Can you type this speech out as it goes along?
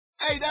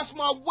Hey, that's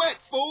my wet,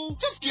 fool.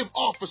 Just give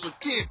Officer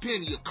 10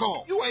 Penny a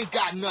call. You ain't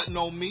got nothing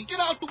on me. Get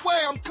out the way,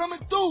 I'm coming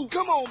through.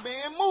 Come on,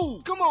 man,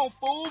 move. Come on,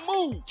 fool,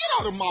 move. Get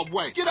out of my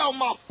way. Get out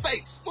my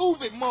face.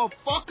 Move it,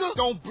 motherfucker.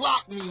 Don't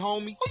block me,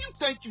 homie. Who you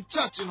think you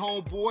touching,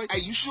 homeboy?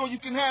 Hey, you sure you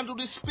can handle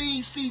this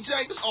speed,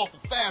 CJ? This awful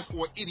fast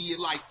for an idiot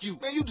like you.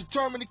 Man, you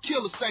determined to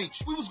kill us, ain't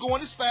you? We was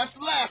going this fast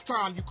the last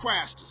time you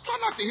crashed us. Try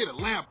not to hit a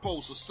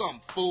lamppost or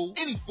something, fool.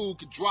 Any fool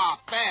can drive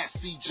fast,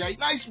 CJ.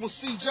 Nice one,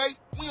 CJ.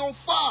 We on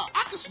fire.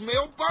 I can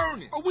smell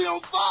burning. Oh, we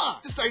on fire.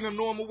 This ain't a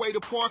normal way to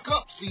park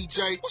up,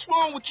 CJ. What's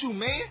wrong with you,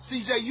 man?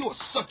 CJ, you are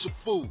such a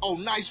fool. Oh,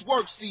 nice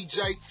work, CJ.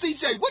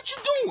 CJ, what you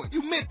doing?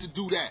 You meant to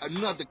do that.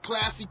 Another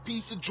classy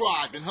piece of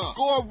driving, huh?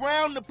 Go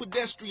around the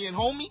pedestrian,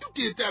 homie. You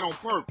did that on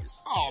purpose.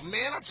 Oh,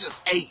 man, I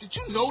just ate. Did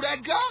you know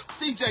that guy?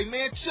 CJ,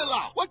 man, chill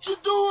out. What you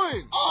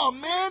doing? Oh,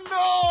 man,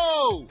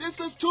 no. This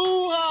is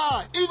too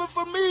high. Even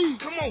for me.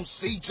 Come on,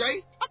 CJ.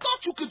 I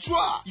thought you could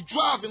drive. You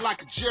driving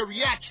like a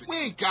geriatric. We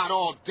ain't got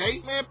all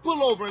day. Man,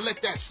 pull over and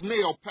let that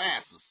snail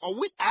pass us. Are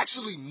we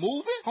actually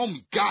moving?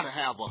 Homie gotta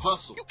have a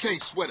hustle. You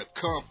can't sweat a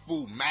kung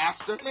fu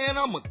master. Man,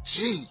 I'm a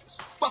genius.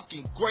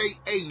 Fucking grade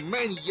A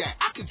maniac.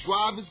 I can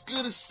drive as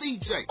good as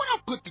CJ. Where I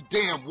put the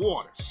damn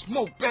water?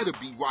 Smoke better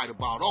be right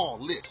about all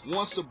this.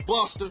 Once a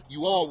buster,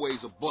 you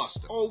always a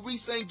buster. Old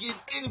Reese ain't getting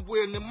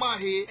anywhere near my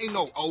head. Ain't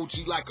no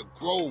OG like a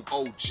Grove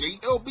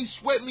OG. LB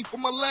sweat me for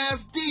my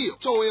last deal.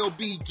 Told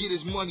LB get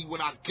his money when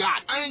I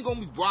got it. I ain't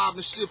gonna be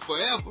robbing shit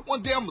forever.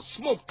 One day I'ma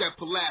smoke that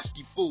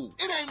Pulaski fool.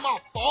 It ain't my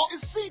fault.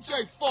 It's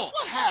CJ's fault.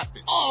 What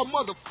happened? Oh,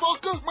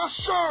 motherfucker. My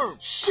sherm.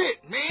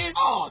 Shit, man.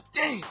 Oh,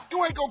 damn.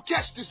 You ain't gonna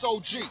catch this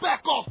OG.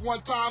 Back off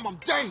one time. I'm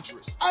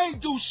dangerous. I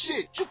ain't do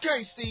shit. You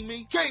can't see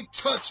me. Can't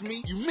touch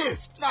me. You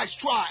missed. Nice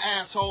try,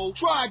 asshole.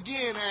 Try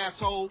again,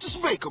 asshole.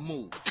 Just make a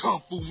move.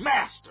 Kung Fu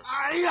master.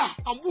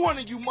 I'm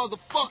warning you,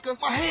 motherfucker.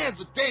 My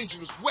hands are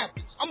dangerous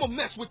weapons. I'ma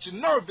mess with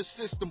your nervous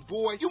system,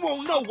 boy. You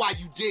won't know why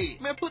you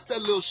dead. Man, put that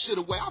little shit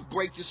away. I'll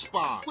break your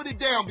spine. Put it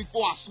down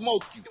before I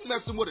smoke you. You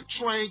messing with a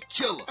trained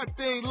killer. That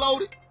thing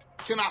loaded.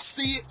 Can I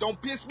see it? Don't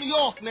piss me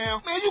off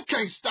now. Man, you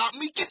can't stop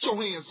me. Get your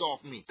hands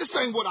off me. This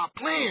ain't what I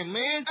planned,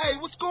 man. Hey,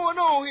 what's going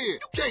on here? You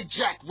can't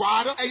jack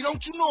Ryder. Hey,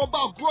 don't you know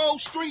about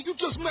Grove Street? You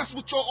just mess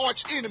with your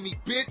arch enemy,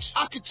 bitch.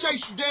 I could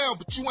chase you down,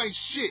 but you ain't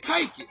shit.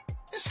 Take it.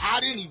 It's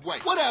hot anyway.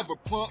 Whatever,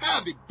 punk.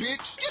 Have it,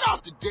 bitch. Get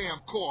out the damn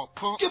car,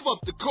 punk. Give up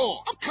the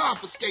car. I'm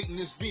confiscating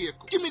this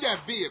vehicle. Give me that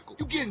vehicle.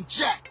 You getting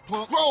jacked,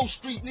 punk. Grove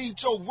Street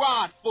needs your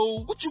ride,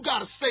 fool. What you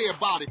gotta say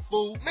about it,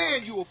 fool?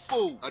 Man, you a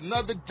fool.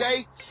 Another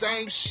day,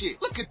 same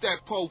shit. Look at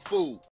that po fool.